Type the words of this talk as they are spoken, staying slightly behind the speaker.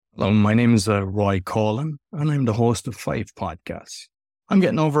Hello, my name is Roy Colin, and I'm the host of 5 podcasts. I'm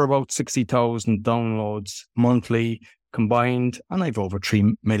getting over about 60,000 downloads monthly combined, and I've over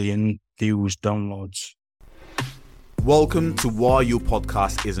 3 million views downloads. Welcome to Why Your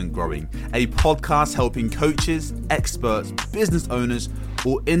Podcast Isn't Growing, a podcast helping coaches, experts, business owners,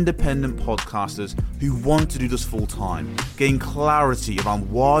 or independent podcasters who want to do this full time gain clarity around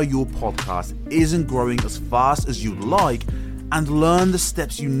why your podcast isn't growing as fast as you'd like, and learn the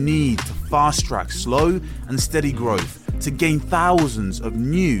steps you need to fast track slow and steady growth to gain thousands of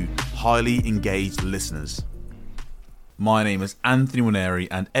new, highly engaged listeners. My name is Anthony Waneri,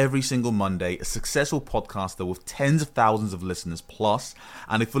 and every single Monday, a successful podcaster with tens of thousands of listeners plus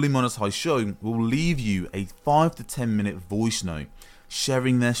and a fully monetized show will leave you a 5 to 10 minute voice note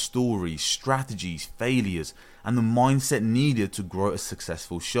sharing their stories, strategies, failures, and the mindset needed to grow a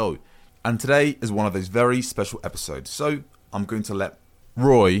successful show. And today is one of those very special episodes, so I'm going to let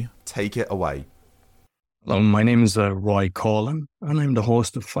Roy take it away. Hello, my name is Roy Colin, and I'm the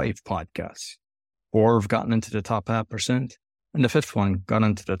host of 5 podcasts. 4 have gotten into the top 0.5%, and the 5th one got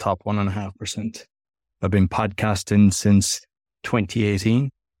into the top 1.5%. I've been podcasting since 2018,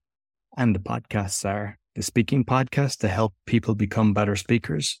 and the podcasts are the speaking podcast to help people become better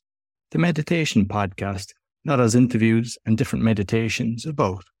speakers, the meditation podcast that has interviews and different meditations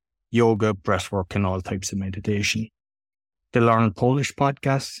about yoga, breathwork, and all types of meditation, the Learn Polish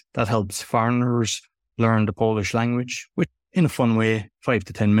podcast that helps foreigners learn the Polish language in a fun way, 5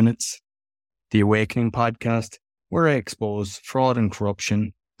 to 10 minutes. The Awakening podcast, where I expose fraud and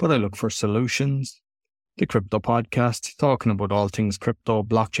corruption, but I look for solutions. The Crypto podcast, talking about all things crypto,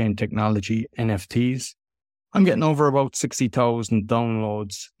 blockchain technology, NFTs. I'm getting over about 60,000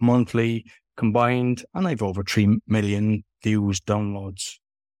 downloads monthly combined, and I've over 3 million views downloads.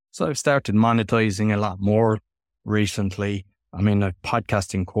 So I've started monetizing a lot more recently. I'm in a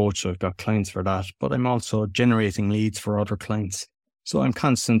podcasting coach, so I've got clients for that, but I'm also generating leads for other clients. So I'm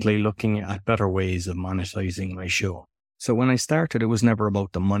constantly looking at better ways of monetizing my show. So when I started, it was never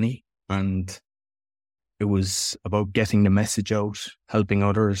about the money, and it was about getting the message out, helping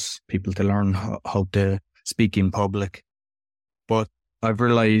others, people to learn how to speak in public. But I've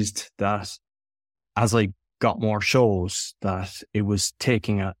realized that as I got more shows, that it was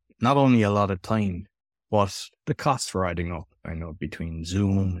taking not only a lot of time, but the costs were adding up. I know between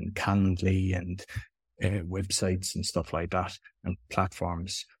Zoom and Calendly and websites and stuff like that and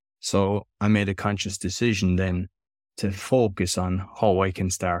platforms. So I made a conscious decision then to focus on how I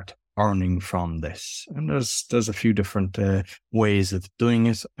can start earning from this. And there's a few different ways of doing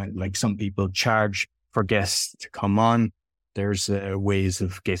it. Like some people charge for guests to come on. There's ways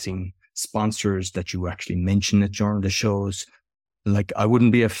of getting sponsors that you actually mention it during the shows. Like, I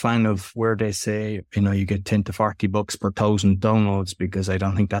wouldn't be a fan of where they say, you get 10 to 40 bucks per 1,000 downloads, because I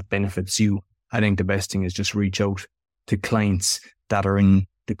don't think that benefits you. I think the best thing is just reach out to clients that are in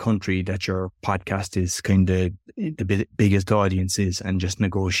the country that your podcast is kind of the biggest audience is, and just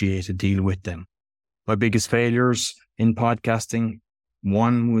negotiate a deal with them. My biggest failures in podcasting,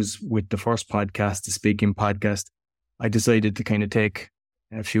 one was with the first podcast, the speaking podcast. I decided to kind of take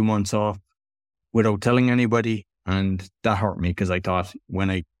a few months off without telling anybody. And that hurt me, because I thought when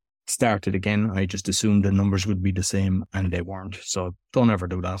I started again, I just assumed the numbers would be the same, and they weren't. So don't ever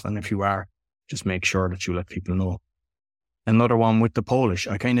do that. And if you are, just make sure that you let people know. Another one with the Polish.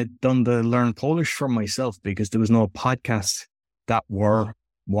 I kind of done the Learn Polish for myself, because there was no podcasts that were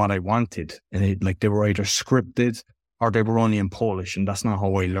what I wanted. And they were either scripted or they were only in Polish. And that's not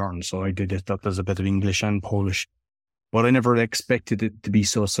how I learned. So I did it that there's a bit of English and Polish. But I never expected it to be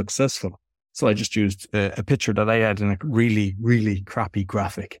so successful. So I just used a picture that I had in a really, really crappy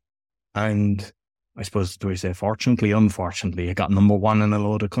graphic. And I suppose, do I say fortunately, unfortunately, I got #1 in a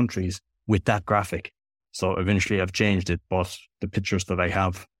load of countries with that graphic. So eventually I've changed it, but the pictures that I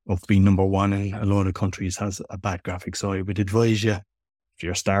have of being #1 in a load of countries has a bad graphic. So I would advise you, if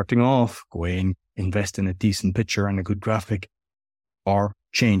you're starting off, go in, invest in a decent picture and a good graphic, or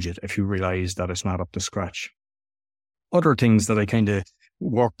change it if you realize that it's not up to scratch. Other things that I kind of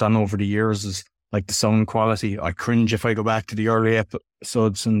worked on over the years is like the sound quality. I cringe if I go back to the early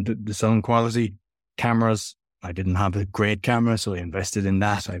episodes and the sound quality. Cameras, I didn't have a great camera, so I invested in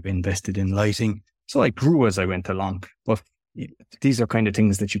that. I've invested in lighting. So I grew as I went along. But these are kind of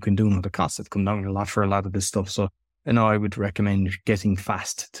things that you can do, and the costs have come down a lot for a lot of this stuff. So, I would recommend getting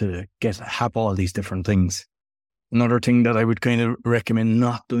fast to have all these different things. Another thing that I would kind of recommend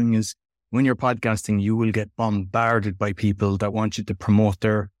not doing is, when you're podcasting, you will get bombarded by people that want you to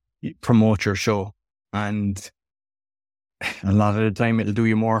promote your show. And a lot of the time it'll do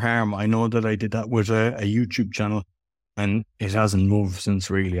you more harm. I know that I did that with a YouTube channel And it hasn't moved since,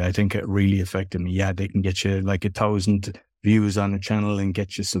 really. I think it really affected me. Yeah, they can get you like 1,000 views on a channel and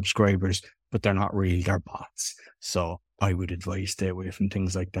get you subscribers, but they're not really, they're bots. So I would advise stay away from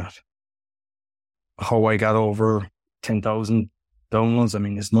things like that. How I got over 10,000 downloads, I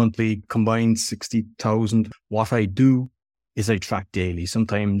mean, it's monthly combined 60,000. What I do is I track daily,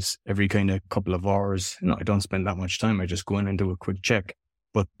 sometimes every kind of couple of hours. I don't spend that much time. I just go in and do a quick check.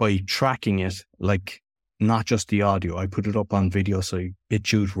 But by tracking it, like not just the audio, I put it up on video, so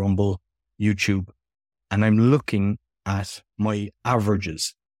BitChute, Rumble, YouTube, and I'm looking at my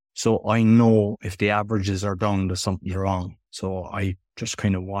averages. So I know if the averages are down, there's something wrong. So I just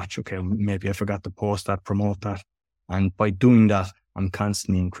kind of watch, okay, maybe I forgot to post that, promote that. And by doing that, I'm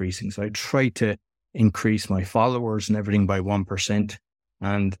constantly increasing. So I try to increase my followers and everything by 1%.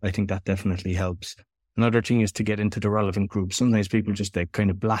 And I think that definitely helps. Another thing is to get into the relevant groups. Sometimes people just, they kind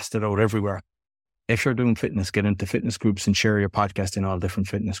of blast it out everywhere. If you're doing fitness, get into fitness groups and share your podcast in all different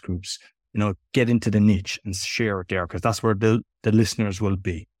fitness groups. Get into the niche and share it there, because that's where the listeners will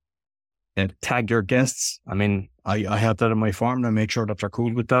be. And tag your guests. I mean, I have that in my form and I make sure that they're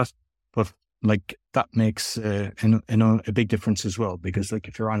cool with that. But like that makes a big difference as well, because like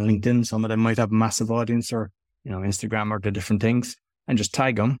if you're on LinkedIn, some of them might have a massive audience, or Instagram, or the different things, and just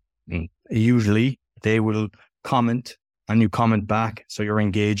tag them. And usually they will comment and you comment back, so you're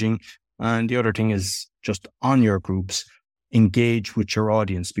engaging. And the other thing is just on your groups, engage with your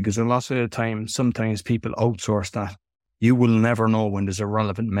audience, because a lot of the time, sometimes people outsource that. You will never know when there's a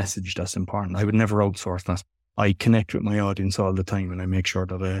relevant message that's important. I would never outsource that. I connect with my audience all the time and I make sure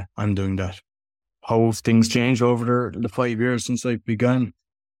that I'm doing that. How have things changed over the 5 years since I've begun?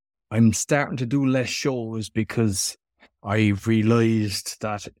 I'm starting to do less shows because I've realized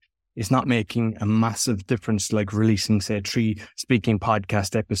that it's not making a massive difference, like releasing, say, 3 speaking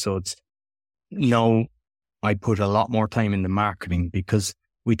podcast episodes. Now, I put a lot more time into marketing, because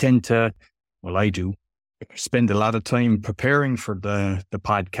we tend to, well, I do, spend a lot of time preparing for the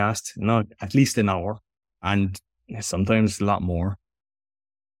podcast, at least an hour, and sometimes a lot more.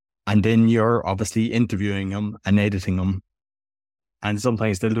 And then you're obviously interviewing them and editing them. And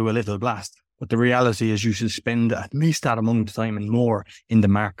sometimes they'll do a little blast. But the reality is you should spend at least that amount of time and more in the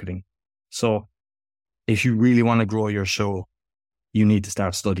marketing. So if you really want to grow your show, you need to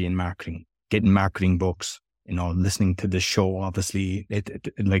start studying marketing, getting marketing books, listening to the show. Obviously,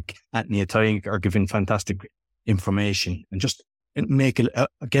 like Anthony Attai are giving fantastic information, and just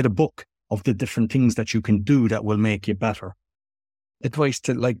get a book of the different things that you can do that will make you better. Advice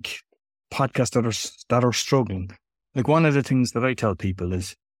to like podcasters that are struggling. Like one of the things that I tell people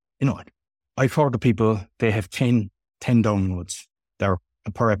is, I've heard of people, they have 10 downloads there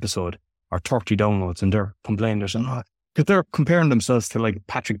per episode, or 30 downloads, and they're complaining, because they're comparing themselves to like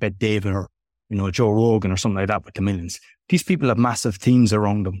Patrick Bet-David or Joe Rogan or something like that with the millions. These people have massive teams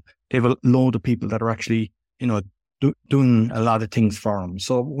around them. They have a load of people that are actually, doing a lot of things for them.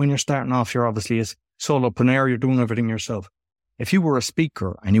 So when you're starting off, you're obviously a solopreneur, you're doing everything yourself. If you were a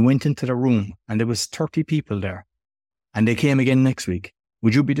speaker and you went into the room and there was 30 people there and they came again next week,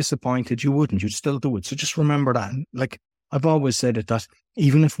 would you be disappointed? You wouldn't. You'd still do it. So just remember that. Like I've always said it, that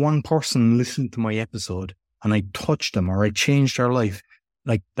even if one person listened to my episode and I touched them or I changed their life,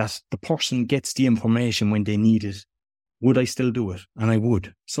 like that the person gets the information when they need it, would I still do it? And I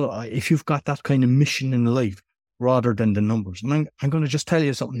would. So if you've got that kind of mission in life rather than the numbers, and I'm going to just tell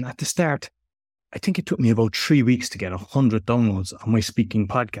you something. At the start, I think it took me about 3 weeks to get 100 downloads on my speaking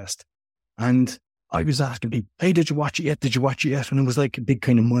podcast. And I was asking people, hey, did you watch it yet? Did you watch it yet? And it was like a big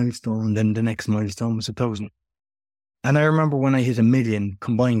kind of milestone. And then the next milestone was 1,000. And I remember when I hit 1 million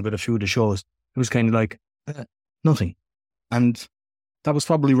combined with a few of the shows, it was kind of like nothing. And that was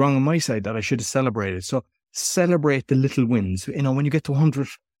probably wrong on my side, that I should have celebrated. So celebrate the little wins. When you get to 100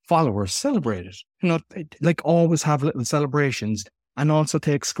 followers, celebrate it. Like always have little celebrations, and also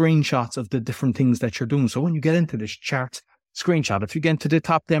take screenshots of the different things that you're doing. So when you get into this chart, screenshot. If you get into the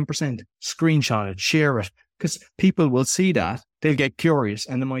top 10%, screenshot it, share it, because people will see that. They'll get curious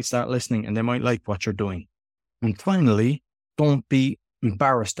and they might start listening and they might like what you're doing. And finally, don't be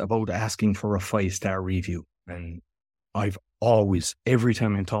embarrassed about asking for a 5-star review. And I've always, every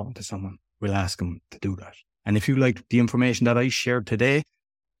time I'm talking to someone, will ask them to do that. And if you like the information that I shared today,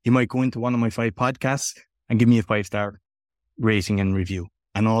 you might go into one of my 5 podcasts and give me a 5-star rating and review.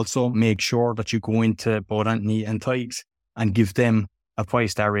 And also make sure that you go into both Anthony and Tiggs and give them a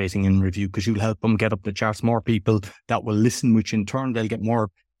 5-star rating and review, because you'll help them get up the charts. More people that will listen, which in turn, they'll get more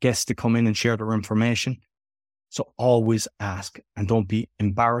guests to come in and share their information. So always ask, and don't be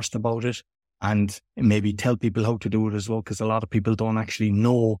embarrassed about it. And maybe tell people how to do it as well, because a lot of people don't actually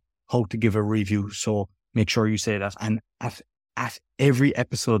know how to give a review. So make sure you say that. And at every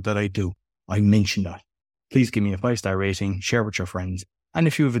episode that I do, I mention that. Please give me a 5-star rating, share with your friends. And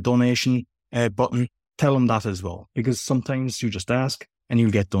if you have a donation button, tell them that as well. Because sometimes you just ask and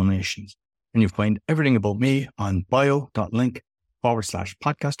you'll get donations. And you'll find everything about me on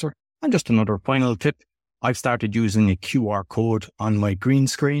bio.link/podcaster. And just another final tip, I've started using a QR code on my green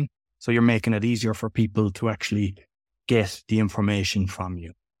screen. So you're making it easier for people to actually get the information from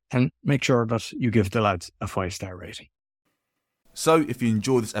you. And make sure that you give the lads a 5-star rating. So if you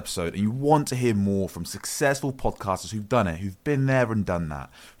enjoyed this episode and you want to hear more from successful podcasters who've done it, who've been there and done that,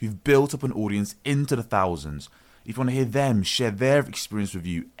 who've built up an audience into the thousands, if you want to hear them share their experience with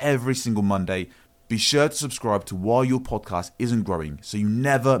you every single Monday, be sure to subscribe to Why Your Podcast Isn't Growing so you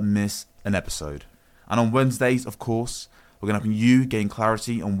never miss an episode. And on Wednesdays, of course, we're going to help you gain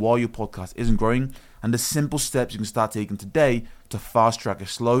clarity on why your podcast isn't growing and the simple steps you can start taking today to fast track a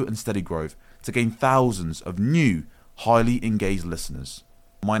slow and steady growth to gain thousands of new, highly engaged listeners.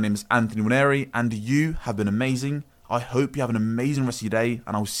 My name is Anthony Waneri and you have been amazing. I hope you have an amazing rest of your day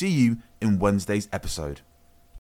and I'll see you in Wednesday's episode.